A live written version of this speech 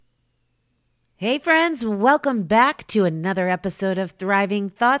Hey, friends, welcome back to another episode of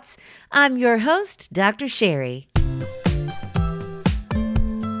Thriving Thoughts. I'm your host, Dr. Sherry.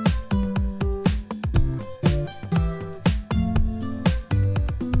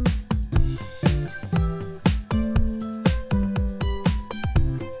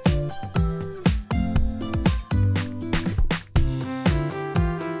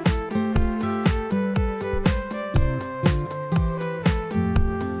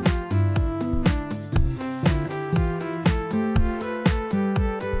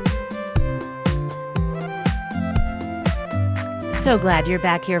 So glad you're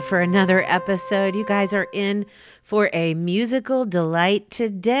back here for another episode. You guys are in for a musical delight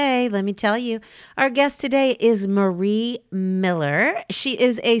today. Let me tell you, our guest today is Marie Miller. She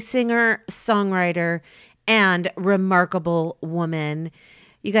is a singer, songwriter, and remarkable woman.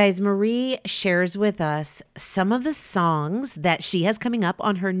 You guys, Marie shares with us some of the songs that she has coming up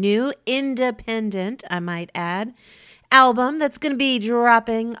on her new independent, I might add, album that's going to be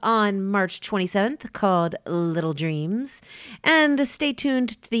dropping on March 27th called Little Dreams. And stay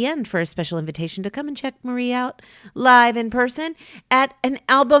tuned to the end for a special invitation to come and check Marie out live in person at an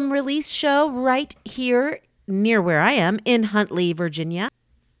album release show right here near where I am in Huntley, Virginia.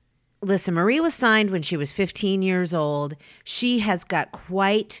 Listen, Marie was signed when she was 15 years old. She has got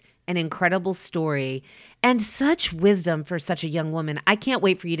quite an incredible story and such wisdom for such a young woman. I can't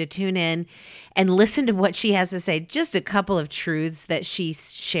wait for you to tune in and listen to what she has to say. Just a couple of truths that she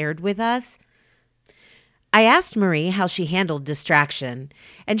shared with us. I asked Marie how she handled distraction,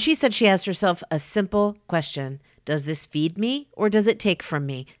 and she said she asked herself a simple question. Does this feed me or does it take from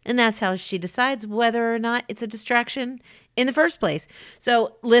me? And that's how she decides whether or not it's a distraction in the first place.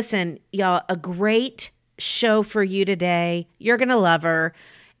 So listen, y'all, a great show for you today. You're going to love her.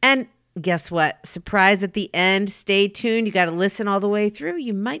 And guess what? Surprise at the end. Stay tuned. You got to listen all the way through.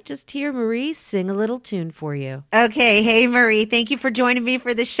 You might just hear Marie sing a little tune for you. Okay. Hey, Marie. Thank you for joining me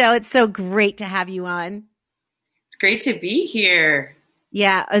for the show. It's so great to have you on. It's great to be here.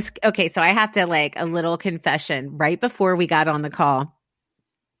 Yeah. Okay. So I have to a little confession. Right before we got on the call,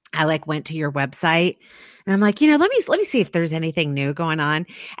 I went to your website and I'm let me see if there's anything new going on.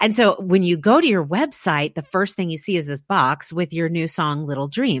 And so when you go to your website, the first thing you see is this box with your new song, Little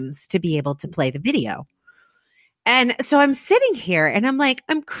Dreams, to be able to play the video. And so I'm sitting here and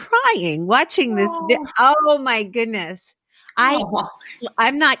I'm crying watching this. Oh my goodness.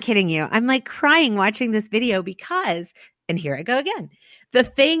 I'm not kidding you. I'm crying watching this video because, and here I go again,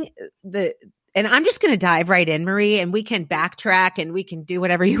 and I'm just going to dive right in, Marie, and we can backtrack and we can do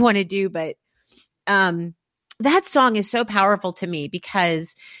whatever you want to do. But that song is so powerful to me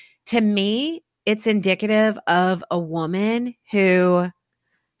because to me, it's indicative of a woman who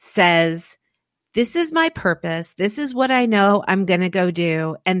says, this is my purpose. This is what I know I'm going to go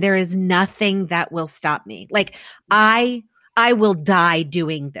do. And there is nothing that will stop me. I will die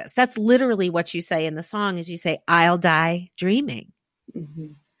doing this. That's literally what you say in the song is you say, I'll die dreaming. Mm-hmm.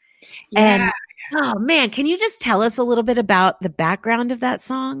 Yeah. And oh man, can you just tell us a little bit about the background of that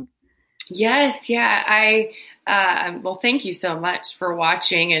song? Yes. Yeah. Well, thank you so much for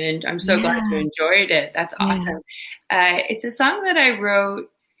watching and I'm so glad you enjoyed it. That's awesome. It's a song that I wrote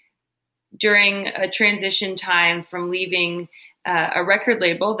during a transition time from leaving a record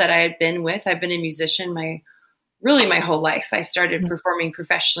label that I had been with. I've been a musician my whole life. I started performing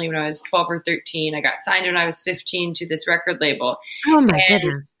professionally when I was 12 or 13. I got signed when I was 15 to this record label. Oh my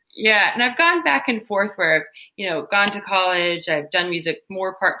goodness. Yeah. And I've gone back and forth where I've, gone to college. I've done music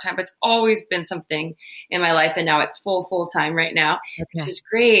more part-time, but it's always been something in my life. And now it's full time right now, which is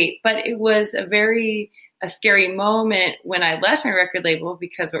great. But it was a scary moment when I left my record label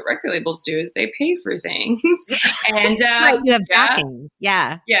because what record labels do is they pay for things. And right, you have backing.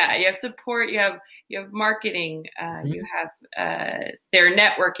 Yeah. Yeah. You have support. You have marketing. You have their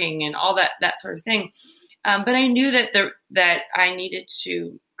networking and all that sort of thing. But I knew that I needed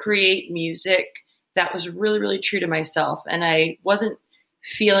to create music that was really, really true to myself. And I wasn't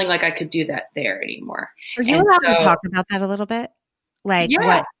feeling like I could do that there anymore. Are you allowed to talk about that a little bit? What?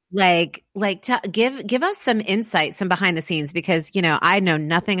 Give us some insight, some behind the scenes, because, I know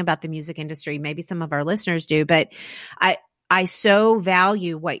nothing about the music industry. Maybe some of our listeners do, but I so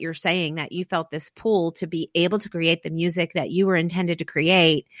value what you're saying, that you felt this pull to be able to create the music that you were intended to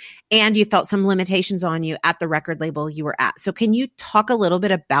create, and you felt some limitations on you at the record label you were at. So can you talk a little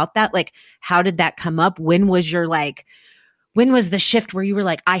bit about that? How did that come up? When was the shift where you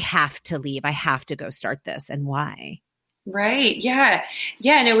were I have to leave, I have to go start this, and why? Right. Yeah.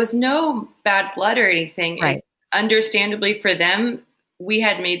 Yeah. And it was no bad blood or anything. Right. Understandably for them, we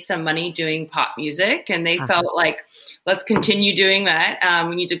had made some money doing pop music, and they Uh-huh. felt like, let's continue doing that.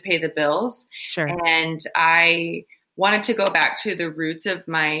 We need to pay the bills. Sure. And I wanted to go back to the roots of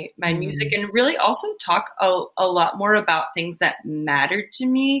my music, and really also talk a lot more about things that mattered to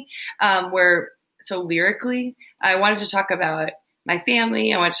me. So lyrically, I wanted to talk about my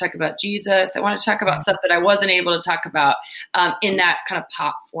family. I wanted to talk about Jesus. I wanted to talk about stuff that I wasn't able to talk about in that kind of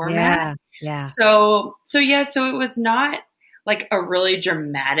pop format. Yeah. So it was not like a really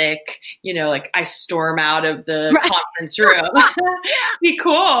dramatic, like I storm out of the conference room. Be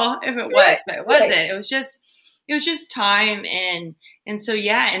cool if it was, but it wasn't. It was just time. And so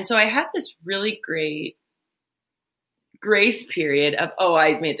I had this really great grace period of,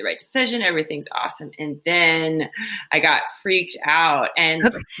 I made the right decision. Everything's awesome. And then I got freaked out,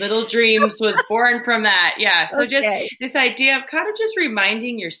 and Little Dreams was born from that. Yeah. So just this idea of kind of just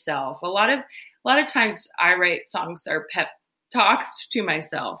reminding yourself. A lot of times I write songs that are pep talks to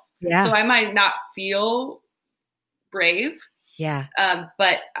myself. Yeah. So I might not feel brave. Yeah.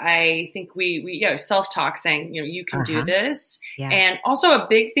 But I think we self-talk, saying, you can do this. Yeah. And also a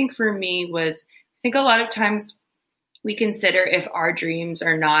big thing for me was, I think a lot of times we consider if our dreams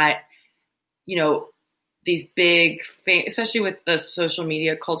are not, these big, especially with the social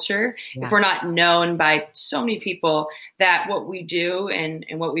media culture, if we're not known by so many people, that what we do and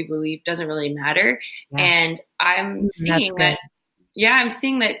what we believe doesn't really matter. Yeah. And I'm seeing that. Yeah, I'm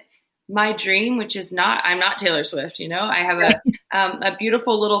seeing that my dream, which is I'm not Taylor Swift, I have a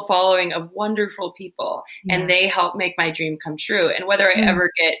beautiful little following of wonderful people, and they help make my dream come true. And whether I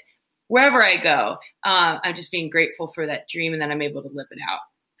ever get wherever I go, I'm just being grateful for that dream, and that I'm able to live it out.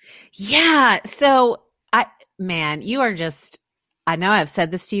 Yeah. So you are just, I know I've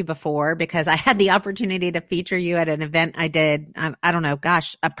said this to you before, because I had the opportunity to feature you at an event I did, I don't know,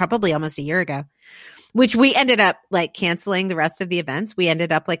 probably almost a year ago, which we ended up like canceling the rest of the events. We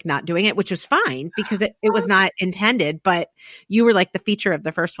ended up like not doing it, which was fine because it was not intended, but you were like the feature of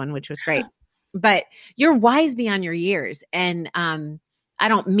the first one, which was great. But you're wise beyond your years. And I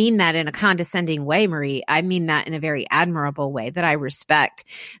don't mean that in a condescending way, Marie. I mean that in a very admirable way that I respect,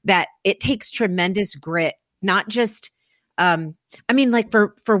 that it takes tremendous grit, not just, like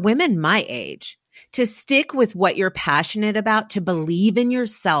for women my age, to stick with what you're passionate about, to believe in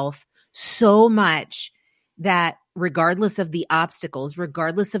yourself so much that regardless of the obstacles,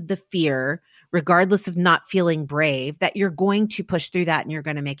 regardless of the fear, regardless of not feeling brave, that you're going to push through that and you're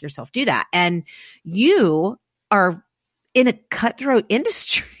going to make yourself do that. And you are in a cutthroat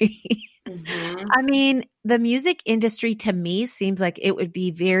industry. Mm-hmm. I mean, the music industry to me seems like it would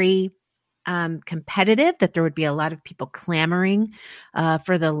be very competitive, that there would be a lot of people clamoring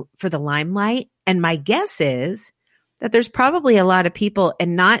for the limelight. And my guess is that there's probably a lot of people,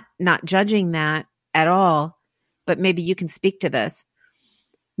 and not judging that at all, but maybe you can speak to this.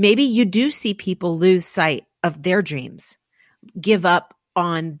 Maybe you do see people lose sight of their dreams, give up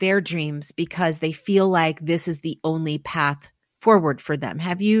on their dreams because they feel like this is the only path forward for them.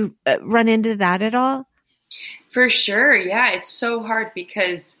 Have you run into that at all? For sure. Yeah. It's so hard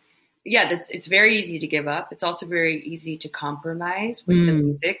because it's very easy to give up. It's also very easy to compromise with the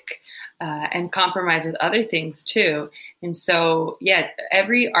music and compromise with other things too. And so,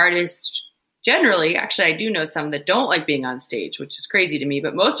 every artist generally, actually, I do know some that don't like being on stage, which is crazy to me,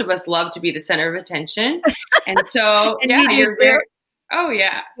 but most of us love to be the center of attention. And so, you're very,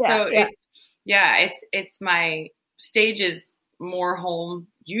 it's my stage is more home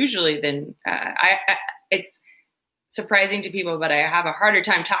usually than it's surprising to people, but I have a harder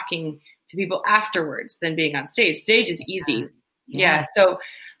time talking to people afterwards than being on stage. Stage is easy. Yeah. So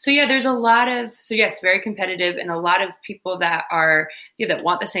there's a lot of, very competitive, and a lot of people that are, that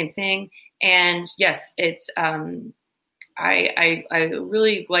want the same thing. And yes, it's, I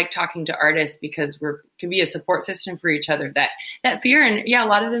really like talking to artists because can be a support system for each other, that fear. And a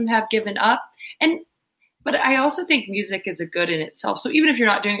lot of them have given up. But I also think music is a good in itself. So even if you're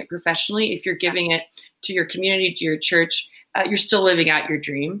not doing it professionally, if you're giving it to your community, to your church, you're still living out your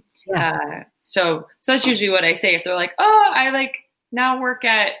dream. Yeah. So that's usually what I say. If they're like, I now work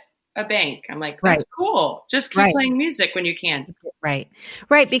at a bank, I'm like, that's cool. Just keep playing music when you can. Right.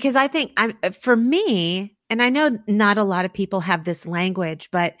 Because I think for me, and I know not a lot of people have this language,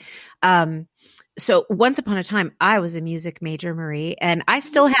 but so once upon a time, I was a music major, Marie, and I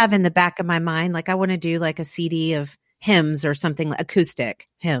still have in the back of my mind, like I want to do like a CD of hymns or something, acoustic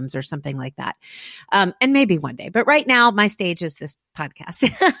hymns or something like that. And maybe one day, but right now my stage is this podcast.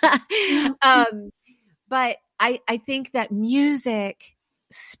 But I think that music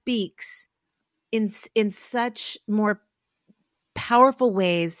speaks in such more powerful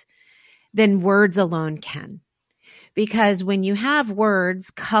ways than words alone can. because when you have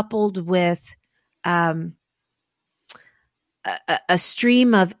words coupled with a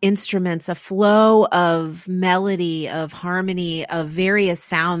stream of instruments, a flow of melody, of harmony, of various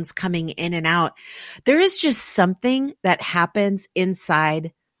sounds coming in and out, there is just something that happens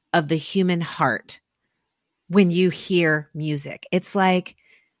inside of the human heart when you hear music. It's like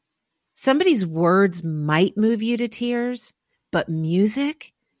somebody's words might move you to tears, but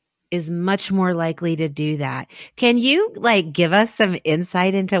music is much more likely to do that. Can you give us some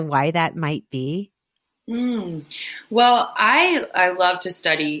insight into why that might be? Well, I love to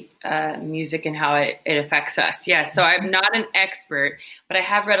study music and how it affects us. Yeah, so I'm not an expert, but I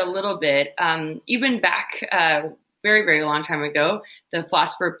have read a little bit. Even back very, very long time ago, the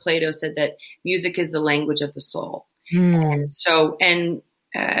philosopher Plato said that music is the language of the soul. And so,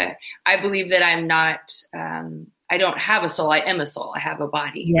 I believe that I'm not. I don't have a soul. I am a soul. I have a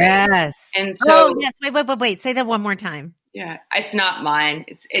body. Yes. Right? And so, yes. Wait. Say that one more time. Yeah, it's not mine.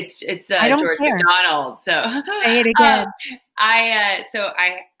 It's George care. MacDonald. So say it again. I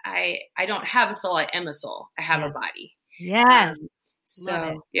don't have a soul. I am a soul. I have a body. Yes.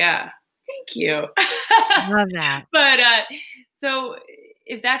 So yeah, thank you. Love that. But so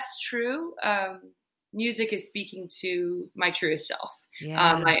if that's true, music is speaking to my truest self,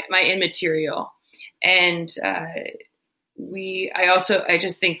 my immaterial, and I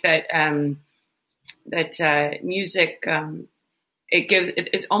just think that. That music,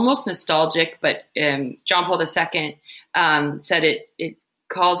 it's almost nostalgic, but John Paul II said it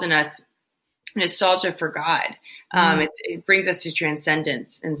calls in us nostalgia for God. It brings us to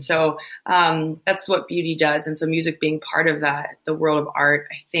transcendence. And so that's what beauty does. And so music being part of that, the world of art,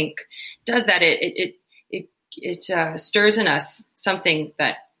 I think does that. It stirs in us something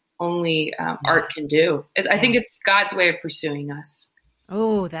that only art can do. I think it's God's way of pursuing us.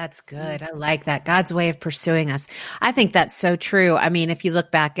 Oh, that's good. I like that. God's way of pursuing us. I think that's so true. I mean, if you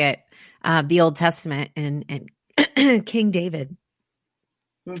look back at the Old Testament and King David,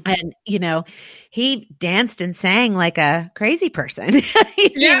 and, he danced and sang like a crazy person, but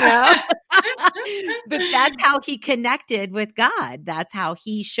that's how he connected with God. That's how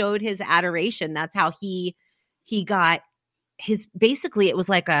he showed his adoration. That's how he got basically it was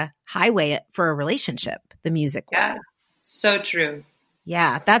like a highway for a relationship, the music was. So true.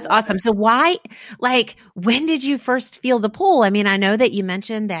 Yeah, that's awesome. So when did you first feel the pull? I mean, I know that you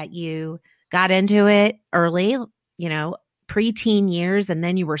mentioned that you got into it early, pre-teen years, and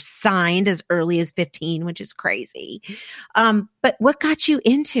then you were signed as early as 15, which is crazy. But what got you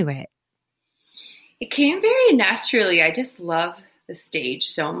into it? It came very naturally. I just love the stage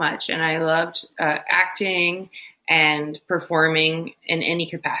so much, and I loved acting and performing in any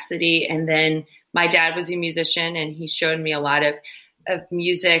capacity. And then my dad was a musician, and he showed me a lot of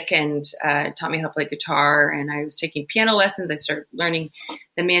music and taught me how to play guitar. And I was taking piano lessons. I started learning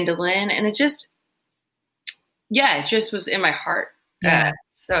the mandolin, and it just was in my heart.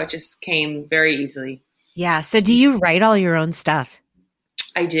 So it just came very easily. Yeah. So do you write all your own stuff?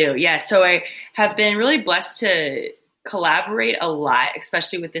 I do. Yeah. So I have been really blessed to collaborate a lot,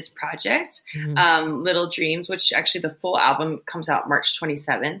 especially with this project, Little Dreams, which actually the full album comes out March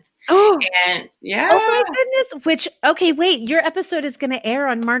 27th. Oh, and oh my goodness. Your episode is going to air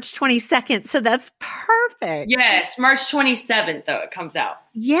on March 22nd. So that's perfect. Yes. March 27th, though, it comes out.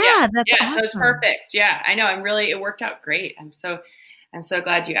 That's awesome. So it's perfect. Yeah, I know. It worked out great. I'm so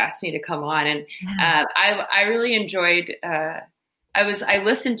glad you asked me to come on. And I really enjoyed, I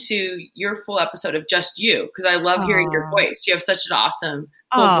listened to your full episode of Just You because I love hearing your voice. You have such an awesome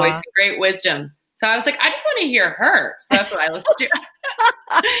full voice and great wisdom. So I was like, I just want to hear her. So that's what I listened to.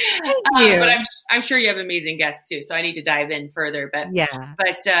 Thank you. But I'm sure you have amazing guests too. So I need to dive in further. But yeah,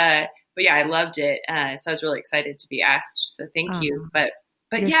 I loved it. So I was really excited to be asked. So thank you. But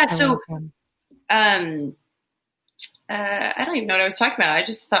yeah, so I don't even know what I was talking about. I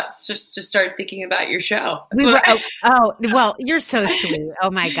just thought just started thinking about your show. Well, you're so sweet. Oh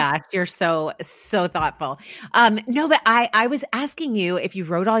my gosh. You're so thoughtful. No, but I was asking you if you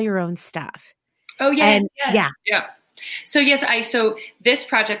wrote all your own stuff. Oh, yes. Yeah. So this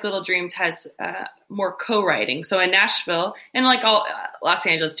project, Little Dreams, has more co-writing. So in Nashville and like all Los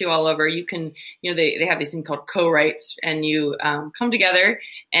Angeles too, all over, you can, they have this thing called co-writes, and you come together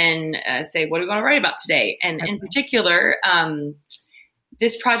and say, what do we want to write about today? And in particular,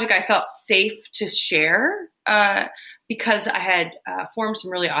 this project I felt safe to share because I had formed some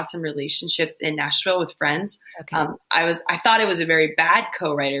really awesome relationships in Nashville with friends. Okay. I thought it was a very bad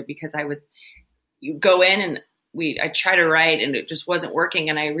co-writer because you go in and I try to write and it just wasn't working.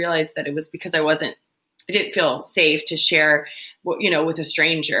 And I realized that it was because I didn't feel safe to share, with a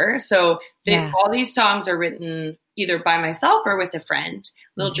stranger. So all these songs are written either by myself or with a friend.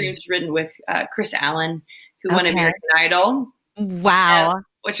 Little Mm-hmm. Dreams was written with Chris Allen, who won Okay. American Idol. Wow.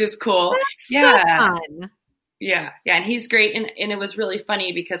 Which is cool. That's Yeah. so fun. Yeah. Yeah. And he's great. And it was really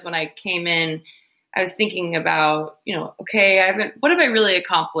funny because when I came in, I was thinking about, okay, what have I really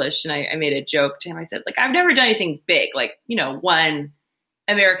accomplished? And I made a joke to him. I said, like, I've never done anything big, like, won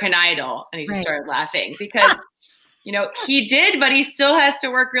American Idol. And he just started laughing because, he did, but he still has to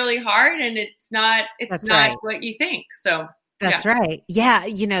work really hard, and it's not what you think. So that's right.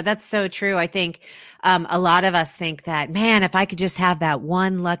 Yeah. That's so true. I think a lot of us think that, man, if I could just have that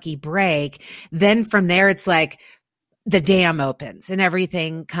one lucky break, then from there, it's like the dam opens and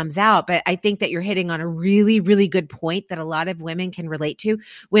everything comes out. But I think that you're hitting on a really, really good point that a lot of women can relate to.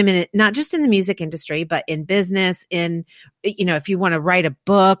 Women, not just in the music industry, but in business, if you want to write a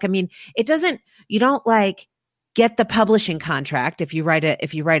book. I mean, you don't like get the publishing contract if you write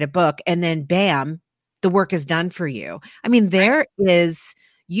a book and then bam, the work is done for you. I mean,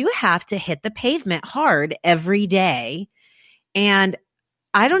 you have to hit the pavement hard every day. And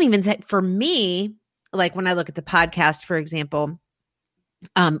I don't even say, for me, like when I look at the podcast, for example,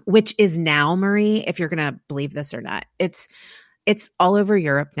 which is now, Marie, if you're going to believe this or not, it's all over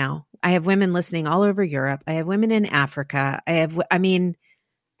Europe now. I have women listening all over Europe. I have women in Africa. I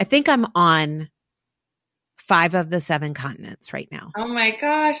think I'm on 5 of the 7 continents right now. Oh my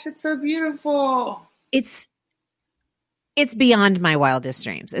gosh, it's so beautiful. It's beyond my wildest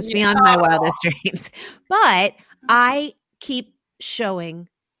dreams. It's beyond my wildest dreams. But I keep showing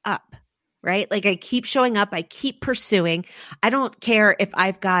up, right? Like I keep showing up. I keep pursuing. I don't care if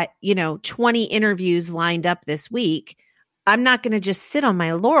I've got, 20 interviews lined up this week. I'm not going to just sit on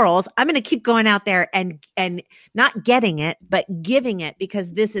my laurels. I'm going to keep going out there and not getting it, but giving it,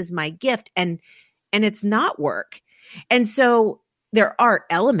 because this is my gift, and it's not work. And so there are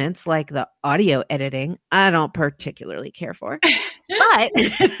elements like the audio editing I don't particularly care for,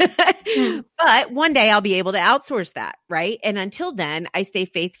 but one day I'll be able to outsource that, right? And until then, I stay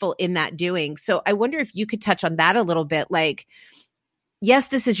faithful in that doing. So I wonder if you could touch on that a little bit. Like, yes,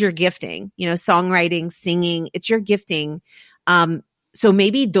 this is your gifting, songwriting, singing, it's your gifting. So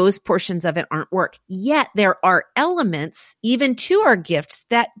maybe those portions of it aren't work. Yet there are elements even to our gifts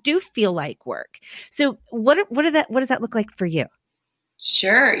that do feel like work. So what does that look like for you?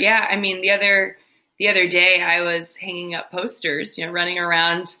 Sure. Yeah. I mean, the other day I was hanging up posters, running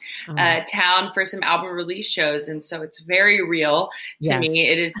around town for some album release shows. And so it's very real to me.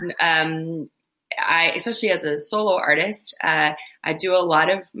 It is, especially as a solo artist, I do a lot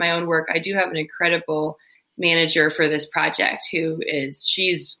of my own work. I do have an incredible manager for this project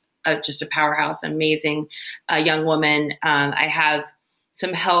she's just a powerhouse, amazing young woman. I have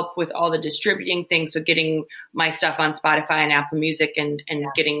some help with all the distributing things. So getting my stuff on Spotify and Apple Music and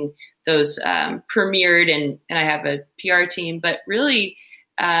getting those premiered. And I have a PR team, but really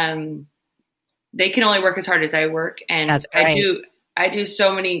they can only work as hard as I work. And that's right. I do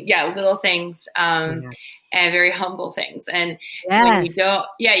so many, little things and very humble things. And when you don't,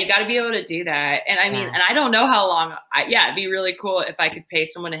 you got to be able to do that. And I mean, and I don't know how long, it'd be really cool if I could pay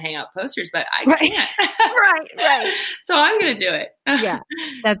someone to hang out posters, but I can't. Right. So I'm going to do it. Yeah,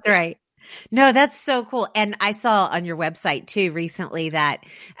 that's right. No, that's so cool. And I saw on your website too recently that,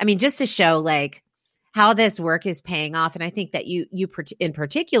 I mean, just to show like how this work is paying off. And I think that you in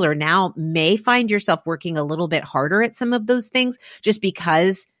particular now may find yourself working a little bit harder at some of those things just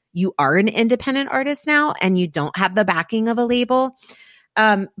because you are an independent artist now and you don't have the backing of a label.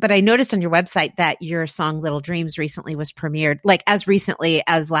 But I noticed on your website that your song Little Dreams recently was premiered, like as recently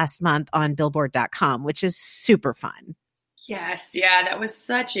as last month on Billboard.com, which is super fun. Yes. Yeah. That was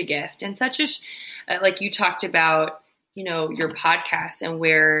such a gift and such like you talked about, your podcast and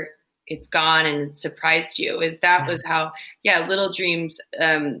where it's gone and it surprised you was how, Little Dreams,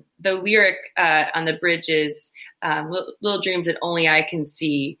 the lyric on the bridge is little dreams that only I can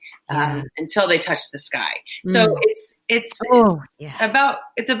see until they touch the sky. So it's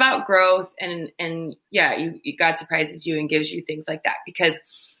about growth and God surprises you and gives you things like that because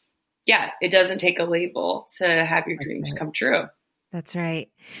it doesn't take a label to have your dreams come true. That's right.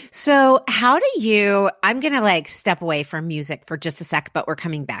 So how do you, I'm going to step away from music for just a sec, but we're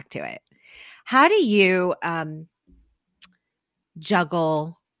coming back to it. How do you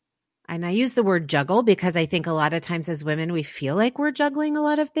juggle? And I use the word juggle because I think a lot of times as women, we feel like we're juggling a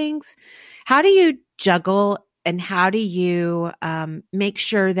lot of things. How do you juggle and how do you make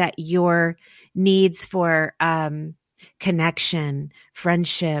sure that your needs for connection,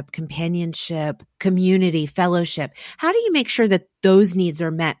 friendship, companionship, community, fellowship, how do you make sure that those needs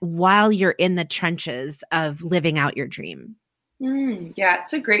are met while you're in the trenches of living out your dream? Yeah,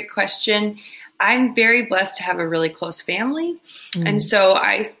 it's a great question. I'm very blessed to have a really close family. Mm. And so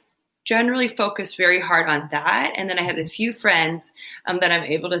I generally focus very hard on that. And then I have a few friends that I'm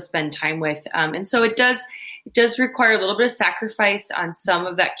able to spend time with. And so it does require a little bit of sacrifice on some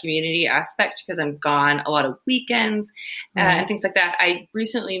of that community aspect because I'm gone a lot of weekends and things like that. I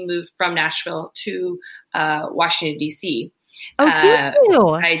recently moved from Nashville to Washington, D.C. Oh, did you?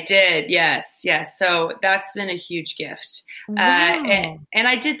 I did. Yes. So that's been a huge gift. Wow. And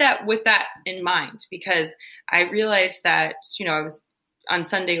I did that with that in mind because I realized that, I was on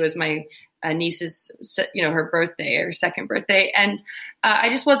Sunday was my niece's, her birthday, her second birthday. And I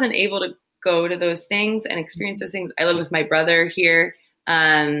just wasn't able to go to those things and experience those things. I live with my brother here.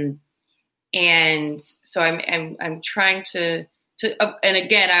 And so I'm trying to, and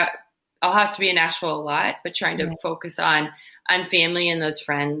again, I'll have to be in Nashville a lot, but trying to focus on family and those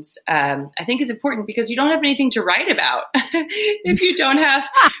friends, I think is important because you don't have anything to write about if you don't have,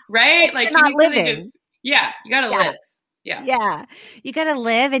 right? Like you're not living. You got to live. Yeah. You got to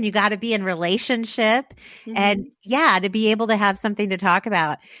live and you got to be in relationship and to be able to have something to talk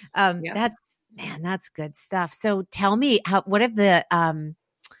about. That's good stuff. So tell me what have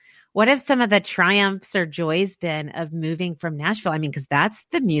some of the triumphs or joys been of moving from Nashville? I mean, cause that's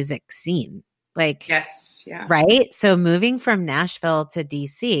the music scene. Like, yes. Yeah. Right. So moving from Nashville to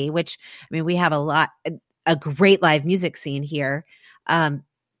DC, which I mean, we have a great live music scene here.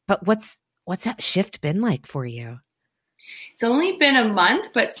 But what's that shift been like for you? It's only been a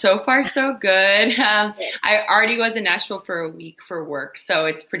month, but so far so good. I already was in Nashville for a week for work. So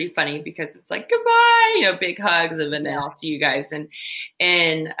it's pretty funny because it's like, goodbye, big hugs. And then I'll see you guys. And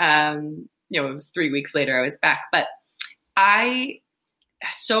it was 3 weeks later I was back, but I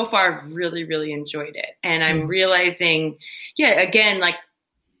so far really, really enjoyed it. And I'm realizing, again, like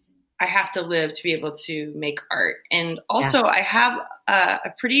I have to live to be able to make art. And also I have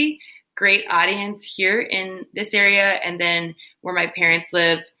a pretty great audience here in this area. And then where my parents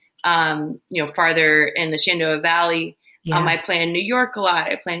live, farther in the Shenandoah Valley, I play in New York a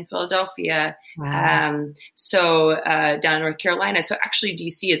lot. I play in Philadelphia. Wow. Down in North Carolina. So actually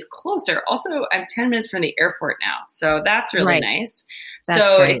DC is closer. Also, I'm 10 minutes from the airport now. So that's really nice.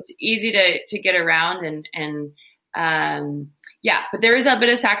 That's great. It's easy to get around but there is a bit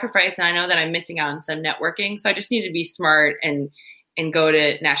of sacrifice and I know that I'm missing out on some networking. So I just need to be smart and go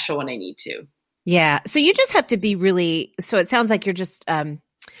to Nashville when I need to. Yeah. So you just have to be so it sounds like you're just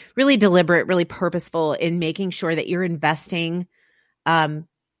really deliberate, really purposeful in making sure that you're investing on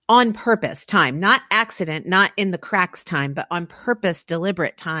purpose time, not accident, not in the cracks time, but on purpose,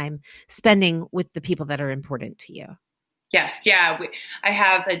 deliberate time spending with the people that are important to you. Yes. Yeah. I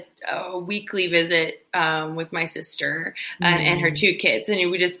have a weekly visit with my sister and her 2 kids,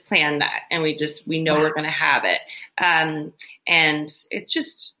 and we just plan that, and we know we're going to have it. And it's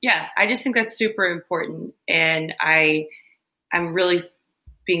just, I just think that's super important, and I'm really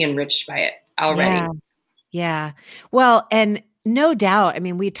being enriched by it already. Yeah. Well, and no doubt. I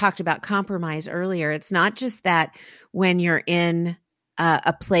mean, we talked about compromise earlier. It's not just that when you're in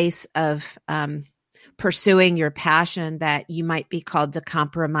a place of pursuing your passion that you might be called to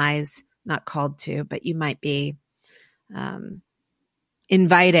compromise, not called to, but you might be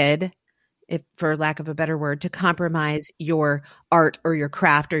invited, if for lack of a better word, to compromise your art or your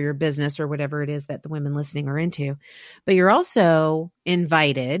craft or your business or whatever it is that the women listening are into. But you're also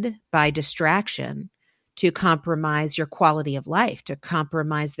invited by distraction to compromise your quality of life, to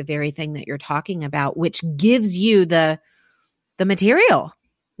compromise the very thing that you're talking about, which gives you the material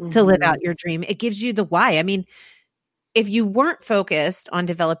to live out your dream. It gives you the why. I mean, if you weren't focused on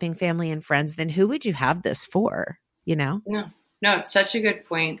developing family and friends, then who would you have this for? No, it's such a good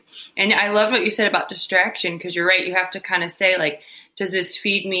point. And I love what you said about distraction, because you're right. You have to kind of say, like, does this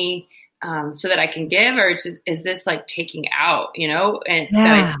feed me so that I can give, or is this like taking out,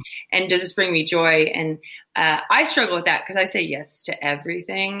 and does this bring me joy? And I struggle with that because I say yes to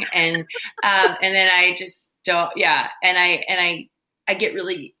everything. And then I just don't. Yeah. And I get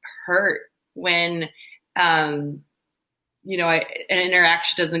really hurt when, an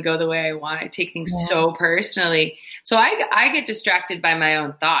interaction doesn't go the way I want. I take things so personally. So I get distracted by my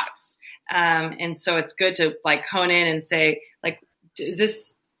own thoughts. And so it's good to like hone in and say, like,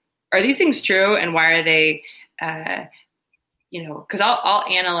 are these things true? And why are they, cause I'll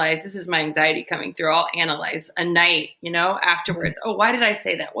analyze, this is my anxiety coming through. I'll analyze a night, afterwards. Oh, why did I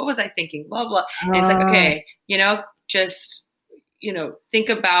say that? What was I thinking? Blah, blah. And it's like, okay, just, think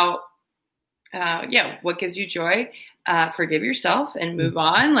about, what gives you joy, forgive yourself and move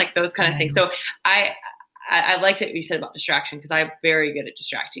on, like those kind of things. So I liked what you said about distraction because I'm very good at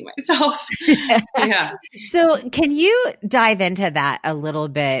distracting myself. Yeah. So can you dive into that a little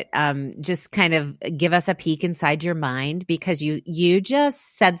bit? Just kind of give us a peek inside your mind, because you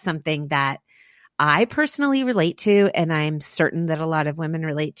just said something that I personally relate to, and I'm certain that a lot of women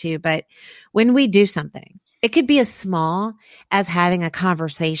relate to. But when we do something, it could be as small as having a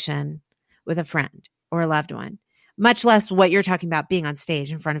conversation with a friend or a loved one, much less what you're talking about, being on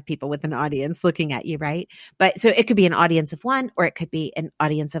stage in front of people with an audience looking at you, right? But so it could be an audience of one, or it could be an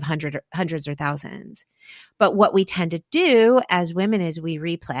audience of hundreds or thousands. But what we tend to do as women is we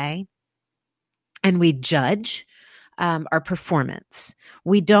replay and we judge our performance.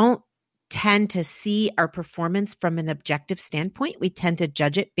 We don't tend to see our performance from an objective standpoint. We tend to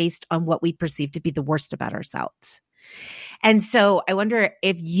judge it based on what we perceive to be the worst about ourselves. And so I wonder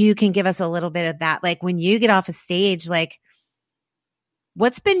if you can give us a little bit of that. Like when you get off a stage, like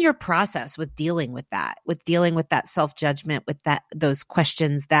what's been your process with dealing with that self-judgment, with those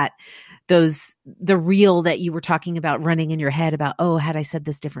questions, the reel that you were talking about running in your head about, oh, had I said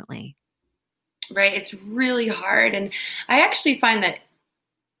this differently? Right. It's really hard. And I actually find that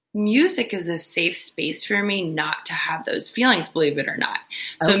music is a safe space for me not to have those feelings, believe it or not.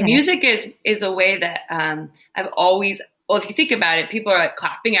 So music is a way that I've always, well, if you think about it, people are like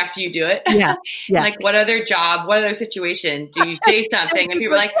clapping after you do it. Yeah. Like what other job, what other situation do you say something and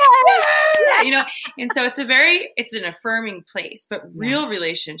people are like, yeah! And so it's an affirming place, but real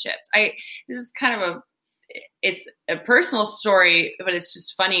relationships, this is kind of it's a personal story, but it's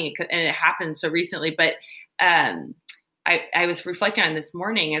just funny and it happened so recently, but I was reflecting on this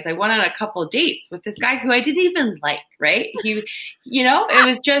morning as I went on a couple of dates with this guy who I didn't even like, right? He, it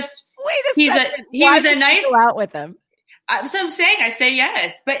was just, he was a nice, go out with him. So I'm saying, I say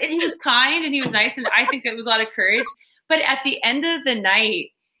yes, but he was kind and he was nice. And I think it was a lot of courage, but at the end of the night,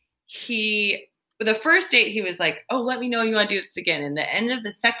 the first date, he was like, oh, let me know you want to do this again. And the end of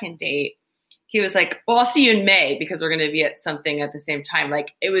the second date, he was like, well, I'll see you in May because we're going to be at something at the same time.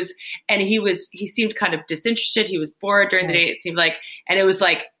 Like it was, and he seemed kind of disinterested. He was bored during the date. It seemed like, and it was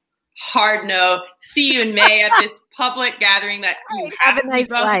like hard no, see you in May at this public gathering that you have a nice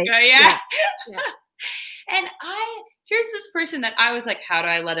life. Yeah. And here's this person that I was like, how do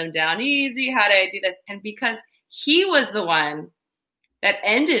I let him down easy? How do I do this? And because he was the one that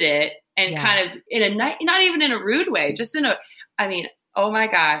ended it and kind of in a not even in a rude way, just oh my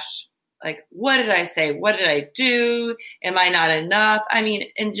gosh. Like, what did I say? What did I do? Am I not enough? I mean,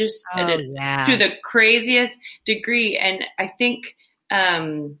 and just to the craziest degree. And I think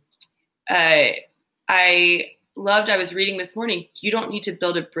I was reading this morning, you don't need to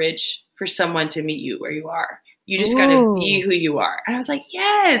build a bridge for someone to meet you where you are. You just got to be who you are. And I was like,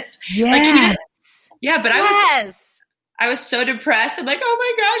 yes. Yes. Like, but I was so depressed. I'm like, oh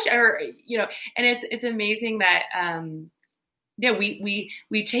my gosh. And it's amazing that,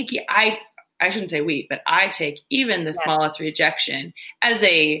 we take, I shouldn't say we, but I take even the smallest rejection as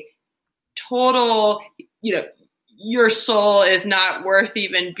a total, your soul is not worth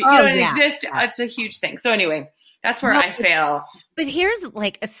even, exist. It's a huge thing. So anyway, that's where I fail. But here's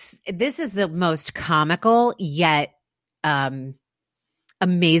this is the most comical yet,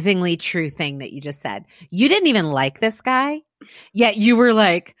 amazingly true thing that you just said. You didn't even like this guy, yet you were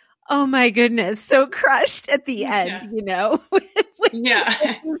like, oh my goodness, so crushed at the end, with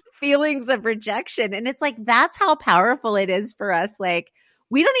feelings of rejection. And it's like, that's how powerful it is for us. Like,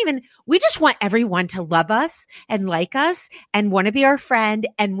 we just want everyone to love us and like us and want to be our friend.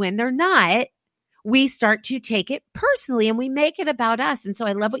 And when they're not, we start to take it personally and we make it about us. And so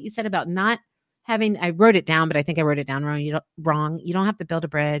I love what you said about not having, I wrote it down, but I think I wrote it down wrong. You don't have to build a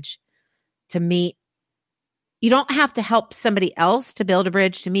bridge to meet. You don't have to help somebody else to build a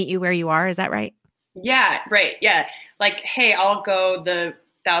bridge to meet you where you are. Is that right? Yeah, right. Yeah. Like, hey, I'll go the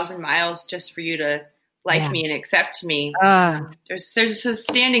 1,000 miles just for you to like me and accept me. There's a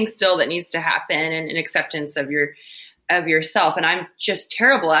standing still that needs to happen and an acceptance of yourself. And I'm just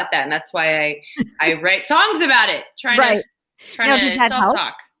terrible at that. And that's why I write songs about it, trying to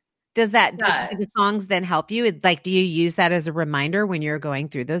self-talk. Do the songs then help you? Like, do you use that as a reminder when you're going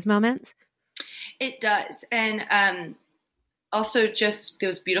through those moments? It does. And also just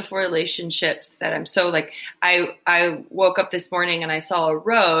those beautiful relationships that I'm so like, I woke up this morning and I saw a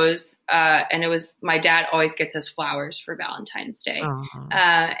rose and it was, my dad always gets us flowers for Valentine's Day.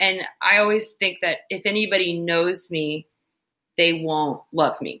 And I always think that if anybody knows me, they won't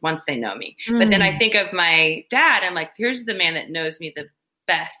love me once they know me. But then I think of my dad, I'm like, here's the man that knows me the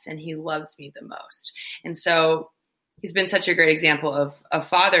best and he loves me the most. And so he's been such a great example of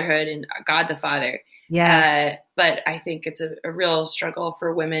fatherhood and God the Father. Yeah. But I think it's a real struggle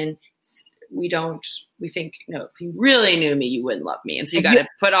for women we think, if you really knew me, you wouldn't love me. And so you got to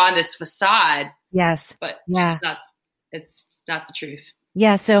put on this facade. Yes. But it's not the truth.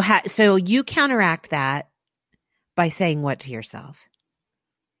 Yeah. So you counteract that by saying what to yourself?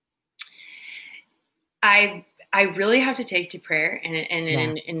 I really have to take to prayer and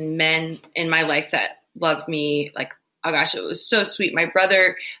in men in my life that love me. Like, oh gosh, it was so sweet. My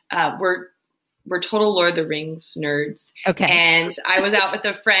brother, we're total Lord of the Rings nerds. Okay. And I was out with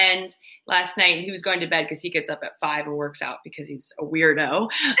a friend last night, and he was going to bed because he gets up at 5 and works out because he's a weirdo.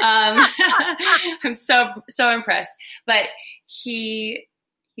 I'm so impressed. But he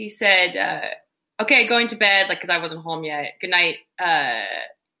said, okay, going to bed, like, because I wasn't home yet. Good night,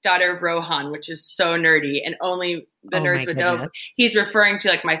 daughter of Rohan, which is so nerdy, and only the nerds would know. He's referring to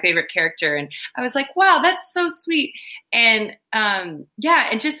like my favorite character, and I was like, wow, that's so sweet. And and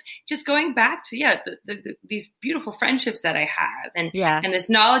just going back to these beautiful friendships that I have, and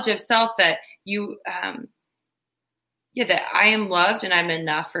this knowledge of self that you that I am loved and I'm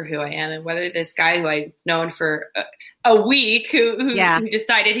enough for who I am. And whether this guy who I've known for a week who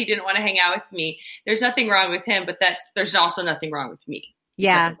decided he didn't want to hang out with me, there's nothing wrong with him, but there's also nothing wrong with me.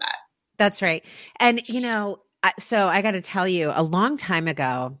 Yeah, that's right. And, so I got to tell you, a long time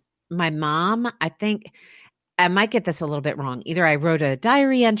ago, my mom, I think I might get this a little bit wrong. Either I wrote a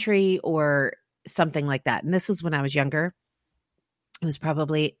diary entry or something like that. And this was when I was younger. It was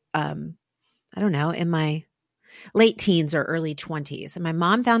probably, I don't know, in my late teens or early 20s. And my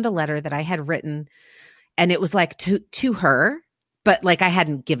mom found a letter that I had written, and it was like to her, but like I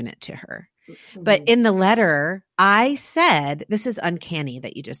hadn't given it to her. Mm-hmm. But in the letter, I said, this is uncanny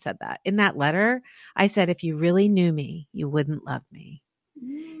that you just said that. In that letter, I said, if you really knew me, you wouldn't love me.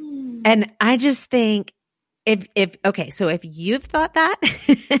 Mm. And I just think so if you've thought that,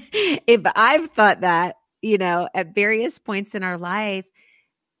 if I've thought that, at various points in our life,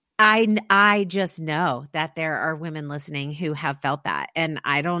 I just know that there are women listening who have felt that. And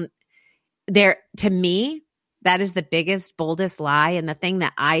to me, that is the biggest, boldest lie. And the thing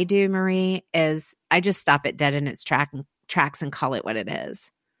that I do, Marie, is I just stop it dead in its tracks and call it what it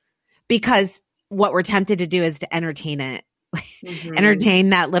is. Because what we're tempted to do is to entertain it, mm-hmm.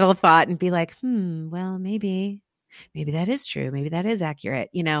 entertain that little thought and be like, well, maybe that is true. Maybe that is accurate,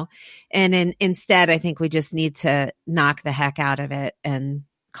 And instead, I think we just need to knock the heck out of it and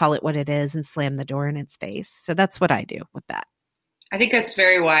call it what it is and slam the door in its face. So that's what I do with that. I think that's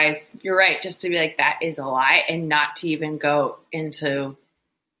very wise. You're right. Just to be like, that is a lie, and not to even go into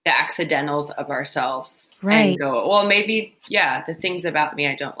the accidentals of ourselves. Right. And go, well, maybe, the things about me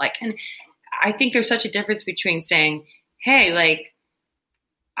I don't like. And I think there's such a difference between saying, hey, like,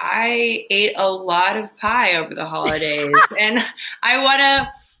 I ate a lot of pie over the holidays and I want to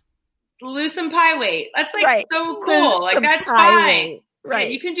lose some pie weight. That's like so cool. Like, that's fine. Right.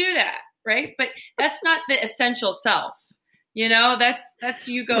 Yeah, you can do that. Right. But that's not the essential self. That's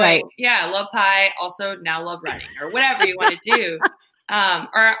you going, I love pie. Also now love running, or whatever you want to do. Or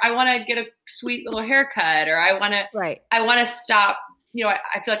I want to get a sweet little haircut, or I want to stop.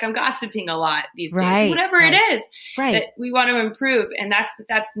 I feel like I'm gossiping a lot these days, whatever it is that we want to improve. And that's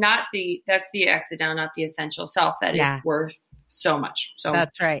the accidental, not the essential self that is worth so much. So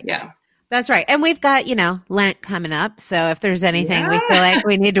that's right. Yeah. That's right. And we've got, Lent coming up. So if there's anything we feel like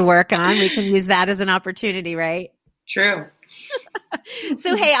we need to work on, we can use that as an opportunity, right? True.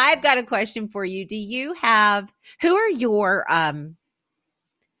 So, hey, I've got a question for you. Who are your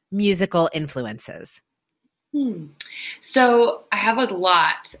musical influences? So I have a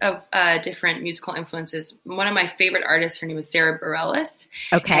lot of different musical influences. One of my favorite artists, her name is Sarah Bareilles.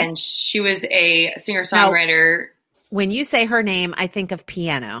 Okay. And she was a singer-songwriter. Now, when you say her name, I think of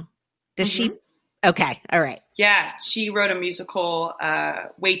piano. Does she? Okay. All right. Yeah. She wrote a musical,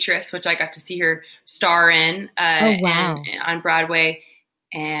 Waitress, which I got to see her star in on Broadway.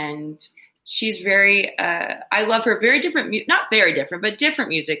 And she's very, I love her, very different, not very different, but different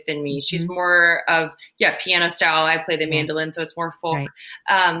music than me. Mm-hmm. She's more of, piano style. I play the mandolin, so it's more folk.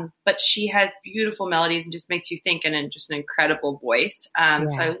 Right. But she has beautiful melodies and just makes you think, and just an incredible voice. So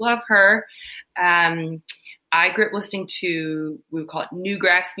I love her. I grew up listening to, we would call it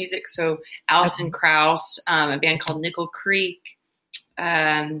newgrass music. So Alison Krauss, a band called Nickel Creek.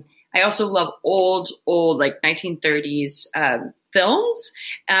 I also love old, like 1930s films,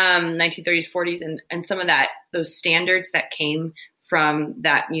 1930s, 40s, and some of those standards that came from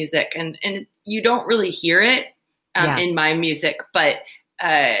that music. And you don't really hear it in my music, but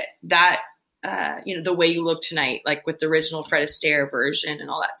The Way You Look Tonight, like with the original Fred Astaire version and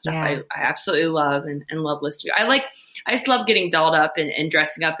all that stuff, I absolutely love and love listening to. I just love getting dolled up and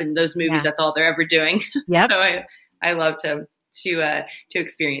dressing up in those movies. That's all they're ever doing. Yep. So I love to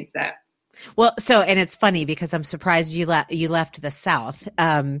experience that. Well, so, and it's funny because I'm surprised you left the South,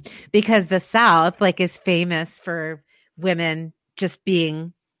 because the South like is famous for women just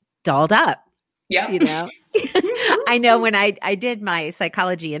being dolled up, Yep. you know. I know when I did my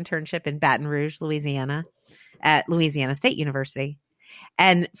psychology internship in Baton Rouge, Louisiana, at Louisiana State University.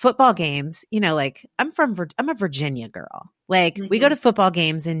 And football games, you know, like I'm a Virginia girl. Like we go to football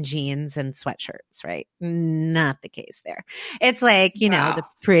games in jeans and sweatshirts, right? Not the case there. It's like, you know, the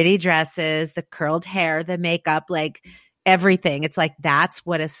pretty dresses, the curled hair, the makeup, like everything. It's like that's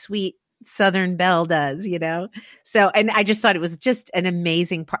what a sweet Southern belle does, you know? So, and I just thought it was just an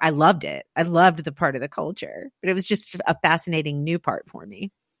amazing part. I loved it. I loved the part of the culture, but it was just a fascinating new part for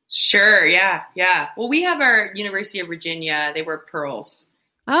me. Sure. Yeah. Yeah. Well, we have our University of Virginia. They wear pearls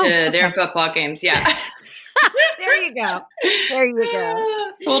to their football games. Yeah. There you go. There you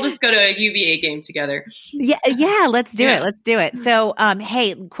go. So we'll just go to a UVA game together. Yeah. Yeah. Let's do it. Let's do it. So,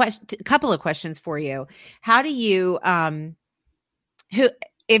 hey, a couple of questions for you. How do you,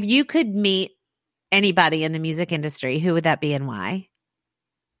 if you could meet anybody in the music industry, who would that be and why?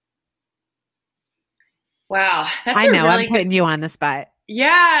 Wow. I know I'm putting you on the spot.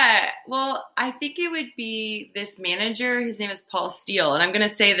 Yeah. Well, I think it would be this manager. His name is Paul Steele. And I'm going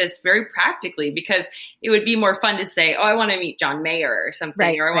to say this very practically because it would be more fun to say, oh, I want to meet John Mayer or something,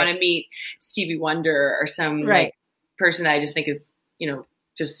 right, or I want to meet Stevie Wonder or some like, person that I just think is, you know,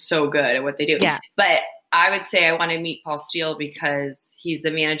 just so good at what they do. Yeah. But I would say I want to meet Paul Steele because he's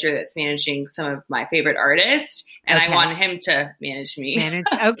the manager that's managing some of my favorite artists. And I want him to manage me.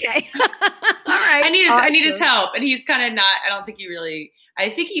 Okay. All right. I need his help. And he's kind of not, I don't think he really, I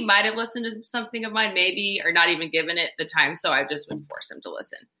think he might have listened to something of mine, maybe, or not even given it the time. So I just would force him to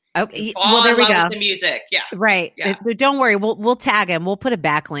listen. Okay. Well, there we go. With the music. Yeah. Right. Yeah. Don't worry. We'll tag him. We'll put a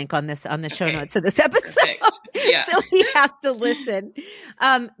backlink on the show notes of this episode. Yeah. So he has to listen.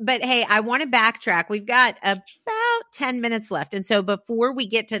 But hey, I want to backtrack. We've got about 10 minutes left. And so before we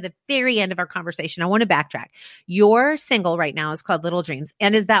get to the very end of our conversation, I want to backtrack. Your single right now is called Little Dreams.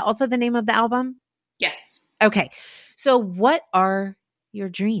 And is that also the name of the album? Yes. Okay. So what are your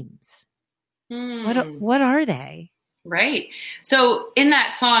dreams? What are they? Right. So in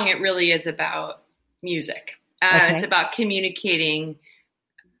that song, it really is about music. It's about communicating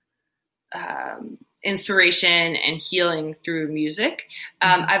inspiration and healing through music.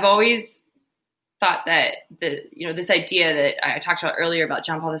 I've always thought that this idea that I talked about earlier about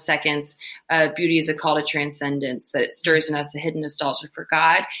John Paul II's beauty is a call to transcendence, that it stirs in us the hidden nostalgia for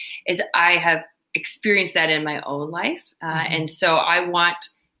God, is I have experienced that in my own life. And so I want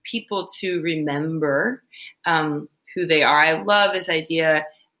people to remember who they are. I love this idea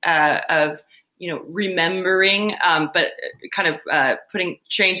of, remembering, but kind of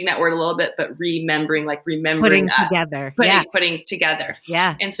changing that word a little bit, but remembering, like remembering putting together. Putting together.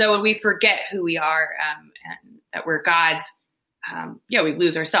 Yeah. And so when we forget who we are and that we're God's, we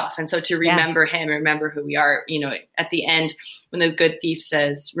lose ourselves. And so to remember him, remember who we are, at the end, when the good thief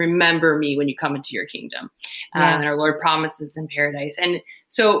says, remember me when you come into your kingdom, and our Lord promises in paradise. And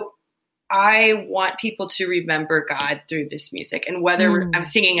so I want people to remember God through this music. And whether I'm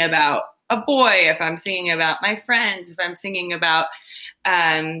singing about a boy, if I'm singing about my friends, if I'm singing about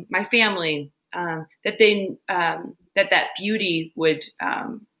my family, that they that beauty would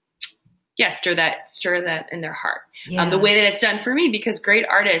stir that in their heart. The way that it's done for me, because great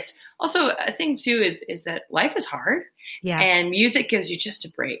artists also, a thing too is that life is hard, and music gives you just a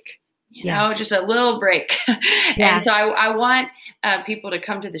break. Just a little break. And so I want people to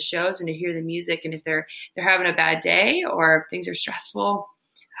come to the shows and to hear the music. And if they're having a bad day or things are stressful,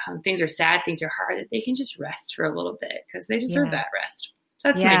 things are sad, things are hard, that they can just rest for a little bit because they deserve that rest. So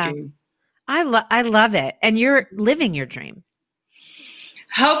that's my dream. I love it. And you're living your dream.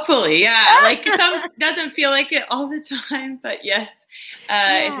 Hopefully. Yeah. Like some doesn't feel like it all the time, but yes,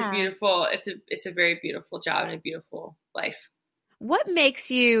 it's a very beautiful job and a beautiful life. What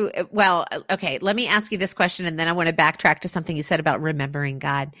makes you, okay, let me ask you this question, and then I want to backtrack to something you said about remembering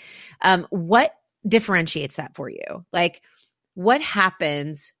God. What differentiates that for you? Like, what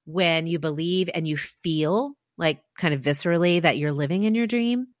happens when you believe and you feel like kind of viscerally that you're living in your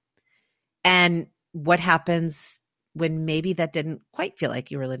dream? And what happens when maybe that didn't quite feel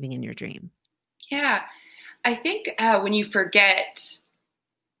like you were living in your dream? Yeah, I think when you forget,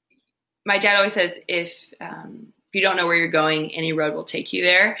 my dad always says, if you don't know where you're going, any road will take you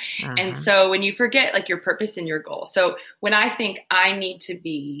there. Uh-huh. And so when you forget like your purpose and your goal. So when I think I need to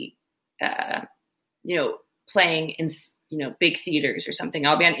be, playing in, big theaters or something,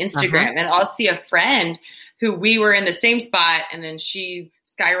 I'll be on Instagram and I'll see a friend who we were in the same spot, and then she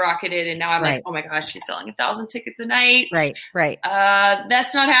skyrocketed, and now I'm Right. like, oh my gosh, she's selling 1,000 tickets a night. Right.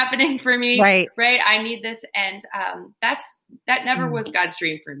 That's not happening for me. Right. I need this. And that never was God's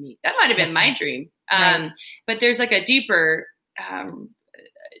dream for me. That might have been my dream. But there's like a deeper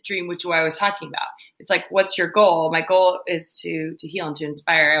dream, which I was talking about. It's like, what's your goal? My goal is to heal and to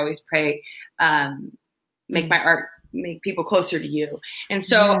inspire. I always pray, make my art, make people closer to you. And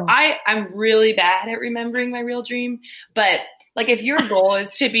so I'm really bad at remembering my real dream, but like, if your goal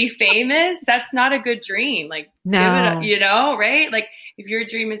is to be famous, that's not a good dream. Like, no, give it up, right? Like, if your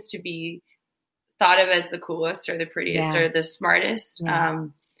dream is to be thought of as the coolest or the prettiest or the smartest,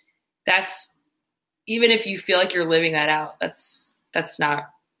 that's, even if you feel like you're living that out, that's not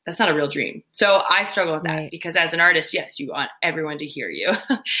a real dream. So I struggle with that because as an artist, yes, you want everyone to hear you.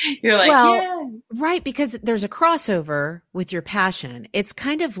 You're like, right. Because there's a crossover with your passion. It's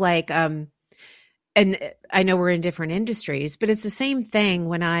kind of like, and I know we're in different industries, but it's the same thing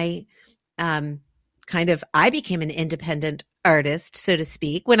when I became an independent artist, so to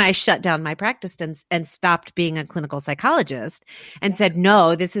speak, when I shut down my practice and stopped being a clinical psychologist and said,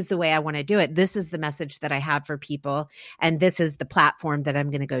 no, this is the way I want to do it. This is the message that I have for people. And this is the platform that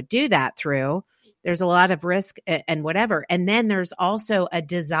I'm going to go do that through. There's a lot of risk and whatever. And then there's also a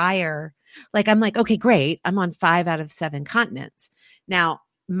desire. Like, I'm like, okay, great. I'm on 5 out of 7 continents. Now,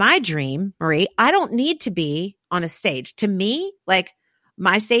 my dream, Marie, I don't need to be on a stage. To me, like,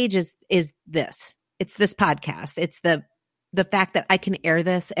 my stage is this. It's this podcast. It's the fact that I can air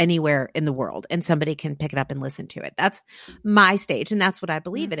this anywhere in the world and somebody can pick it up and listen to it. That's my stage. And that's what I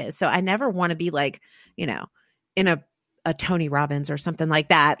believe it is. So I never want to be like, in a Tony Robbins or something like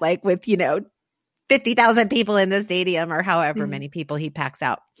that, like with, 50,000 people in the stadium or however many people he packs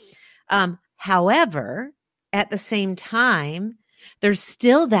out. However, at the same time, there's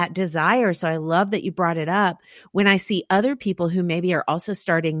still that desire. So I love that you brought it up when I see other people who maybe are also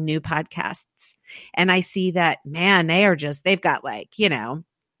starting new podcasts. And I see that, man, they've got like, 8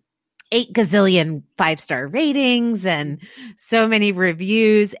 gazillion 5-star ratings and so many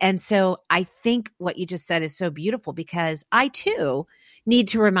reviews. And so I think what you just said is so beautiful because I too need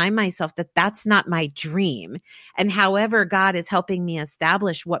to remind myself that that's not my dream. And however God is helping me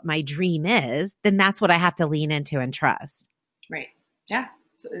establish what my dream is, then that's what I have to lean into and trust. Right. Yeah.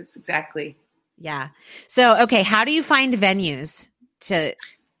 So it's exactly. Yeah. So, okay. How do you find venues to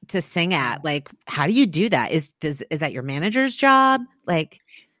sing at? Like, how do you do that? Is that your manager's job? Like,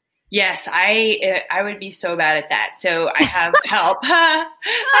 yes, I would be so bad at that. So I have help. I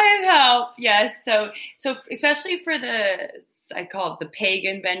have help. Yes. So especially for I call it the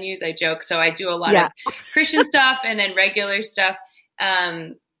pagan venues. I joke. So I do a lot of Christian stuff and then regular stuff.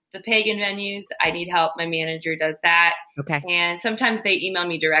 The pagan venues, I need help. My manager does that. Okay. And sometimes they email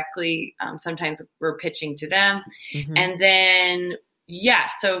me directly. Sometimes we're pitching to them. Mm-hmm. And then,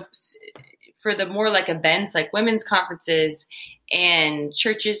 so for the more like events, like women's conferences and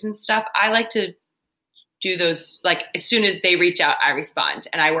churches and stuff, I like to do those, like as soon as they reach out, I respond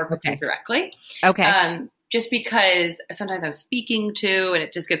and I work with them directly. Okay. Just because sometimes I'm speaking to, and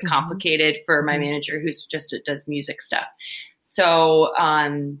it just gets complicated for my manager who's just does music stuff. So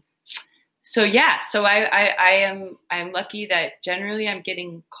I'm lucky that generally I'm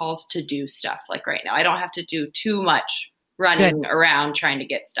getting calls to do stuff like right now. I don't have to do too much running around trying to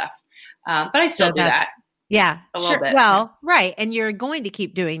get stuff. But I still do that. Yeah, a little bit. Well, right. And you're going to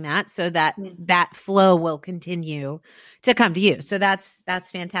keep doing that so that that flow will continue to come to you. So that's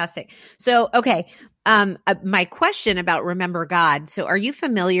fantastic. So, okay. My question about Remember God. So are you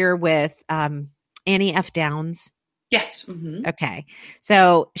familiar with Annie F. Downs? Yes. Mm-hmm. Okay.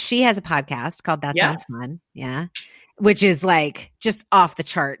 So she has a podcast called That Sounds Fun. Yeah. Which is like just off the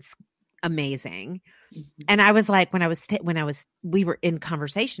charts amazing. Mm-hmm. And I was like, we were in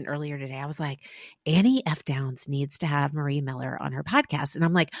conversation earlier today, I was like, Annie F. Downs needs to have Marie Miller on her podcast. And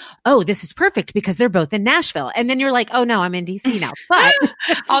I'm like, oh, this is perfect because they're both in Nashville. And then you're like, oh no, I'm in DC now, but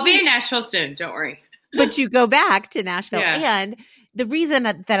I'll be in Nashville soon. Don't worry. But you go back to Nashville. And the reason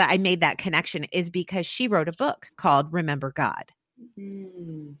that I made that connection is because she wrote a book called Remember God.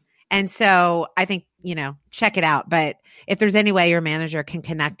 Mm. And so I think, check it out. But if there's any way your manager can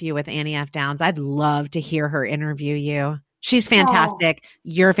connect you with Annie F. Downs, I'd love to hear her interview you. She's fantastic.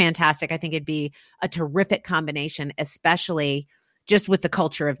 You're fantastic. I think it'd be a terrific combination, especially just with the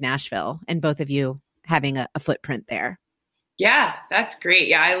culture of Nashville and both of you having a footprint there. Yeah, that's great.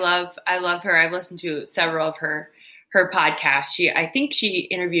 Yeah, I love her. I've listened to several of her podcast. I think she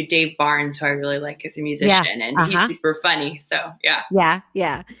interviewed Dave Barnes, who I really like as a musician, and he's super funny. So Yeah.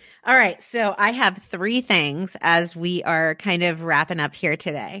 All right. So I have 3 things as we are kind of wrapping up here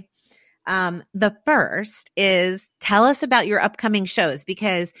today. The first is tell us about your upcoming shows,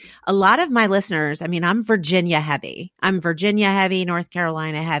 because a lot of my listeners, I mean, I'm Virginia heavy. North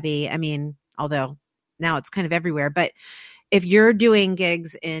Carolina heavy. I mean, although now it's kind of everywhere, but if you're doing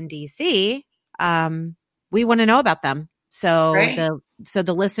gigs in DC, we want to know about them. So Right.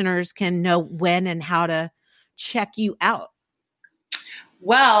 the listeners can know when and how to check you out.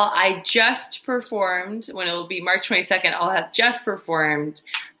 Well, I just performed, when it will be March 22nd, I'll have just performed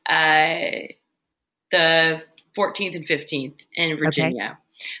the 14th and 15th in Virginia.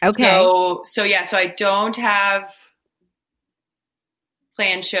 Okay. So I don't have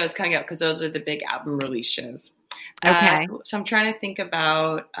planned shows coming up because those are the big album release shows. Okay. So I'm trying to think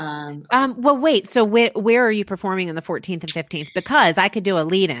about. Well, wait. So where are you performing on the 14th and 15th? Because I could do a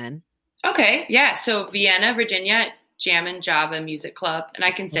lead in. Okay. Yeah. So Vienna, Virginia, Jammin' Java Music Club, and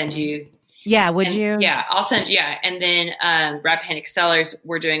I can send you. Yeah. Would you? Yeah, I'll send you. Yeah. And then Rappahannock Cellars,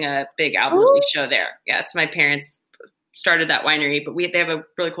 we're doing a big album release show there. Yeah. It's my parents started that winery, but they have a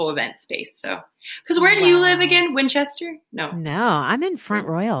really cool event space. So, because where do you live again? Winchester? No, I'm in Front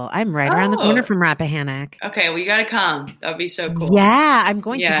Royal. I'm right around the corner from Rappahannock. Okay, well, you got to come. That would be so cool. Yeah, I'm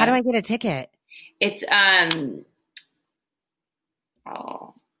going to. How do I get a ticket? It's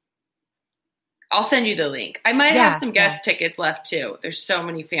I'll send you the link. I might have some guest tickets left too. There's so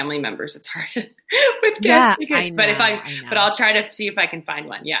many family members. It's hard with guest tickets. But I'll try to see if I can find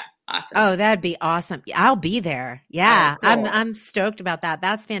one. Yeah. Awesome. Oh, that'd be awesome. I'll be there. Yeah. Oh, cool. I'm stoked about that.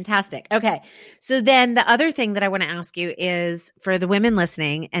 That's fantastic. Okay. So then the other thing that I want to ask you is for the women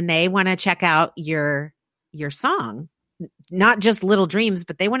listening and they want to check out your song, not just Little Dreams,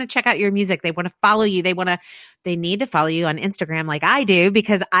 but they want to check out your music. They want to follow you. They need to follow you on Instagram like I do,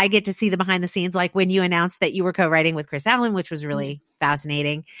 because I get to see the behind the scenes, like when you announced that you were co-writing with Chris Allen, which was really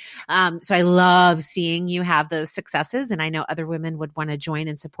fascinating. So I love seeing you have those successes, and I know other women would want to join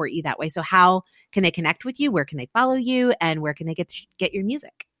and support you that way. So how can they connect with you? Where can they follow you? And where can they get your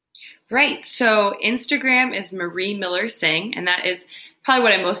music? Right. So Instagram is Marie Miller Sing, and that is probably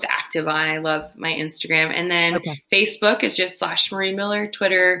what I'm most active on. I love my Instagram. And then Facebook is just /Marie Miller,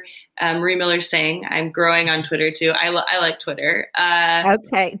 Twitter, Marie Miller Sing. I'm growing on Twitter too. I like Twitter.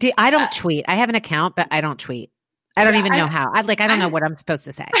 Okay. I don't tweet. I have an account, but I don't tweet. I don't even know how. I don't know what I'm supposed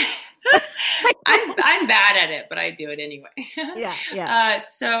to say. I'm bad at it, but I do it anyway. Yeah.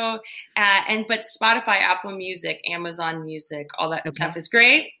 But Spotify, Apple Music, Amazon Music, all that stuff is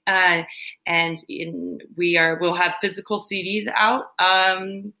great. We'll have physical CDs out.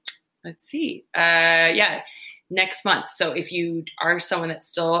 Let's see. Next month. So if you are someone that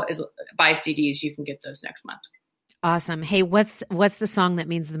still buy CDs, you can get those next month. Awesome. Hey, what's the song that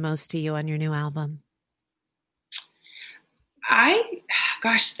means the most to you on your new album?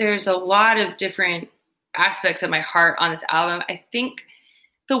 There's a lot of different aspects of my heart on this album. I think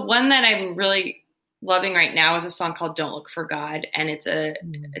the one that I'm really loving right now is a song called Don't Look for God. And it's a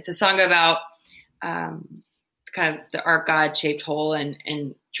song about kind of our God-shaped hole and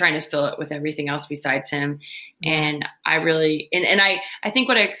trying to fill it with everything else besides him. And I really, I think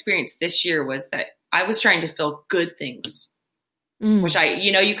what I experienced this year was that I was trying to fill good things, which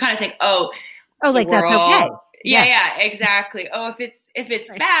you kind of think, like that's okay. Yeah, exactly. Oh, if it's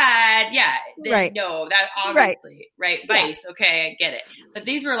bad, then no, that obviously, right? Vice, okay, I get it. But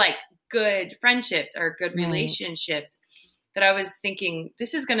these were like good friendships or good relationships that I was thinking,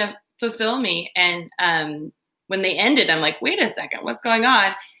 this is going to fulfill me. And when they ended, I'm like, wait a second, what's going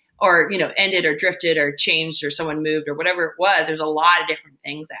on? Or, ended or drifted or changed or someone moved or whatever it was. There's a lot of different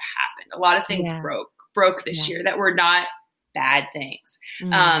things that happened. A lot of things broke this year that were not bad things.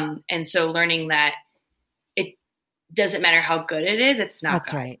 And so learning that doesn't matter how good it is, it's not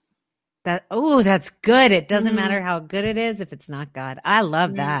That's God. Right. That's good. It doesn't matter how good it is if it's not God. I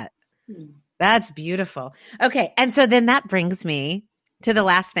love that. That's beautiful. Okay. And so then that brings me to the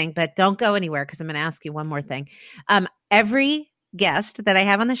last thing, but don't go anywhere because I'm going to ask you one more thing. Every guest that I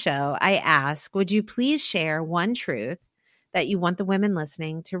have on the show, I ask, would you please share one truth that you want the women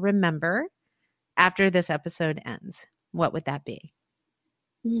listening to remember after this episode ends? What would that be?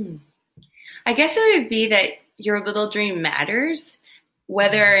 I guess it would be that your little dream matters,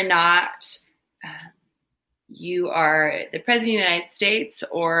 whether or not you are the president of the United States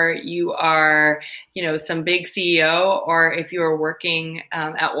or you are, some big CEO, or if you are working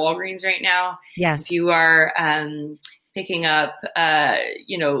at Walgreens right now. Yes. If you are picking up,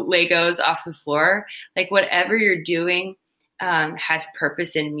 Legos off the floor, like whatever you're doing has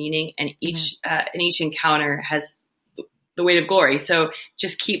purpose and meaning, and each encounter has the weight of glory. So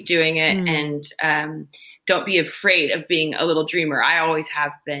just keep doing it and don't be afraid of being a little dreamer. I always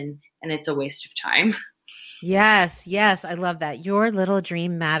have been, and it's a waste of time. Yes, yes, I love that. Your little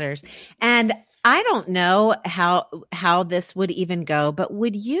dream matters. And I don't know how this would even go, but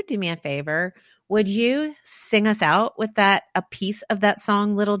would you do me a favor? Would you sing us out with a piece of that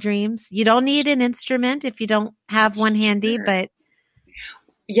song, Little Dreams? You don't need an instrument if you don't have one handy, Sure. but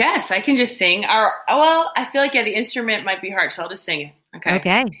Yes, I can just sing. Well, I feel like the instrument might be hard, so I'll just sing it. Okay.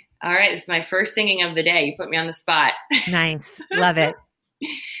 okay. All right, this is my first singing of the day. You put me on the spot. Nice. Love it.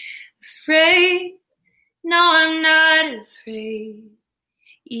 Afraid? No, I'm not afraid.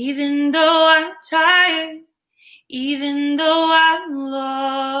 Even though I'm tired, even though I'm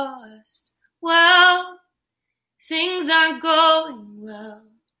lost. Well, things aren't going well.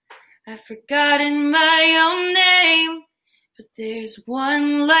 I've forgotten my own name, but there's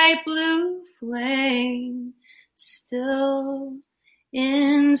one light blue flame still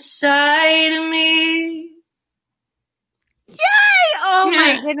inside of me. Yay! Oh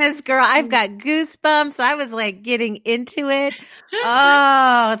my goodness, girl. I've got goosebumps. I was like getting into it.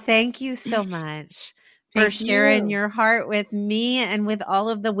 Oh, thank you so much for sharing your heart with me and with all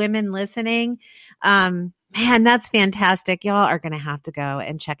of the women listening. Man, that's fantastic. Y'all are going to have to go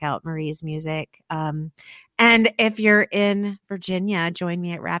and check out Marie's music. And if you're in Virginia, join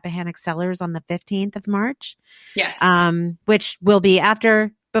me at Rappahannock Cellars on the 15th of March. Yes. Which will be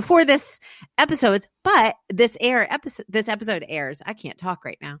before this episode, but this episode airs. I can't talk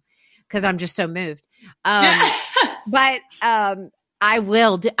right now because I'm just so moved. But I'll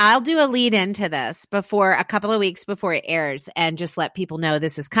do a lead into this a couple of weeks before it airs and just let people know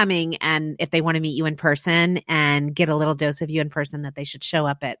this is coming. And if they want to meet you in person and get a little dose of you in person, that they should show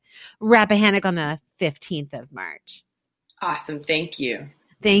up at Rappahannock on the 15th of March. Awesome. Thank you.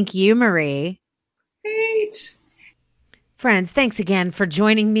 Thank you, Marie. Great. Friends, thanks again for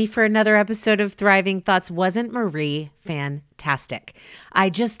joining me for another episode of Thriving Thoughts. Wasn't Marie fantastic?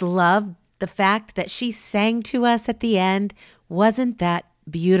 I just love the fact that she sang to us at the end. Wasn't that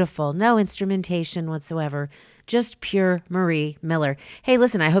beautiful? No instrumentation whatsoever. Just pure Marie Miller. Hey,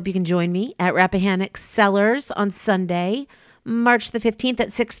 listen, I hope you can join me at Rappahannock Cellars on Sunday, March the 15th at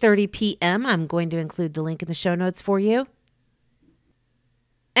 6:30 p.m. I'm going to include the link in the show notes for you.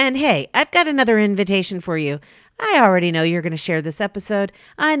 And hey, I've got another invitation for you. I already know you're going to share this episode.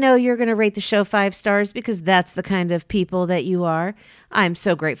 I know you're going to rate the show 5 stars because that's the kind of people that you are. I'm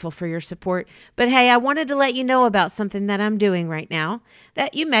so grateful for your support. But hey, I wanted to let you know about something that I'm doing right now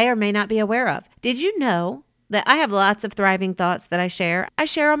that you may or may not be aware of. Did you know that I have lots of thriving thoughts that I share? I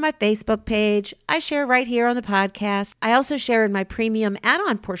share on my Facebook page. I share right here on the podcast. I also share in my premium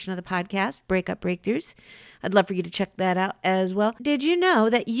add-on portion of the podcast, Breakup Breakthroughs. I'd love for you to check that out as well. Did you know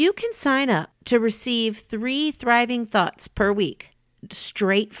that you can sign up to receive 3 thriving thoughts per week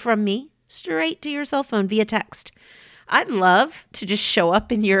straight from me, straight to your cell phone via text? I'd love to just show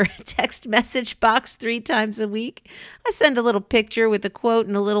up in your text message box 3 times a week. I send a little picture with a quote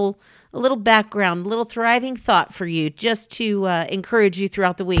and a little background, a little thriving thought for you just to encourage you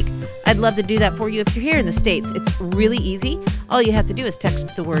throughout the week. I'd love to do that for you. If you're here in the States, it's really easy. All you have to do is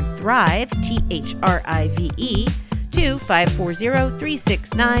text the word THRIVE, THRIVE, to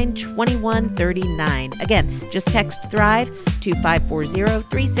 540-369-2139. Again, just text THRIVE to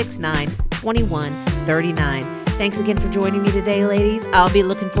 540-369-2139. Thanks again for joining me today, ladies. I'll be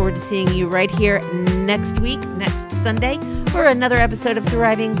looking forward to seeing you right here next week, next Sunday, for another episode of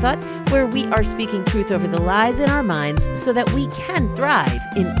Thriving Thoughts, where we are speaking truth over the lies in our minds so that we can thrive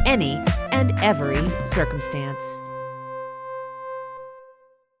in any and every circumstance.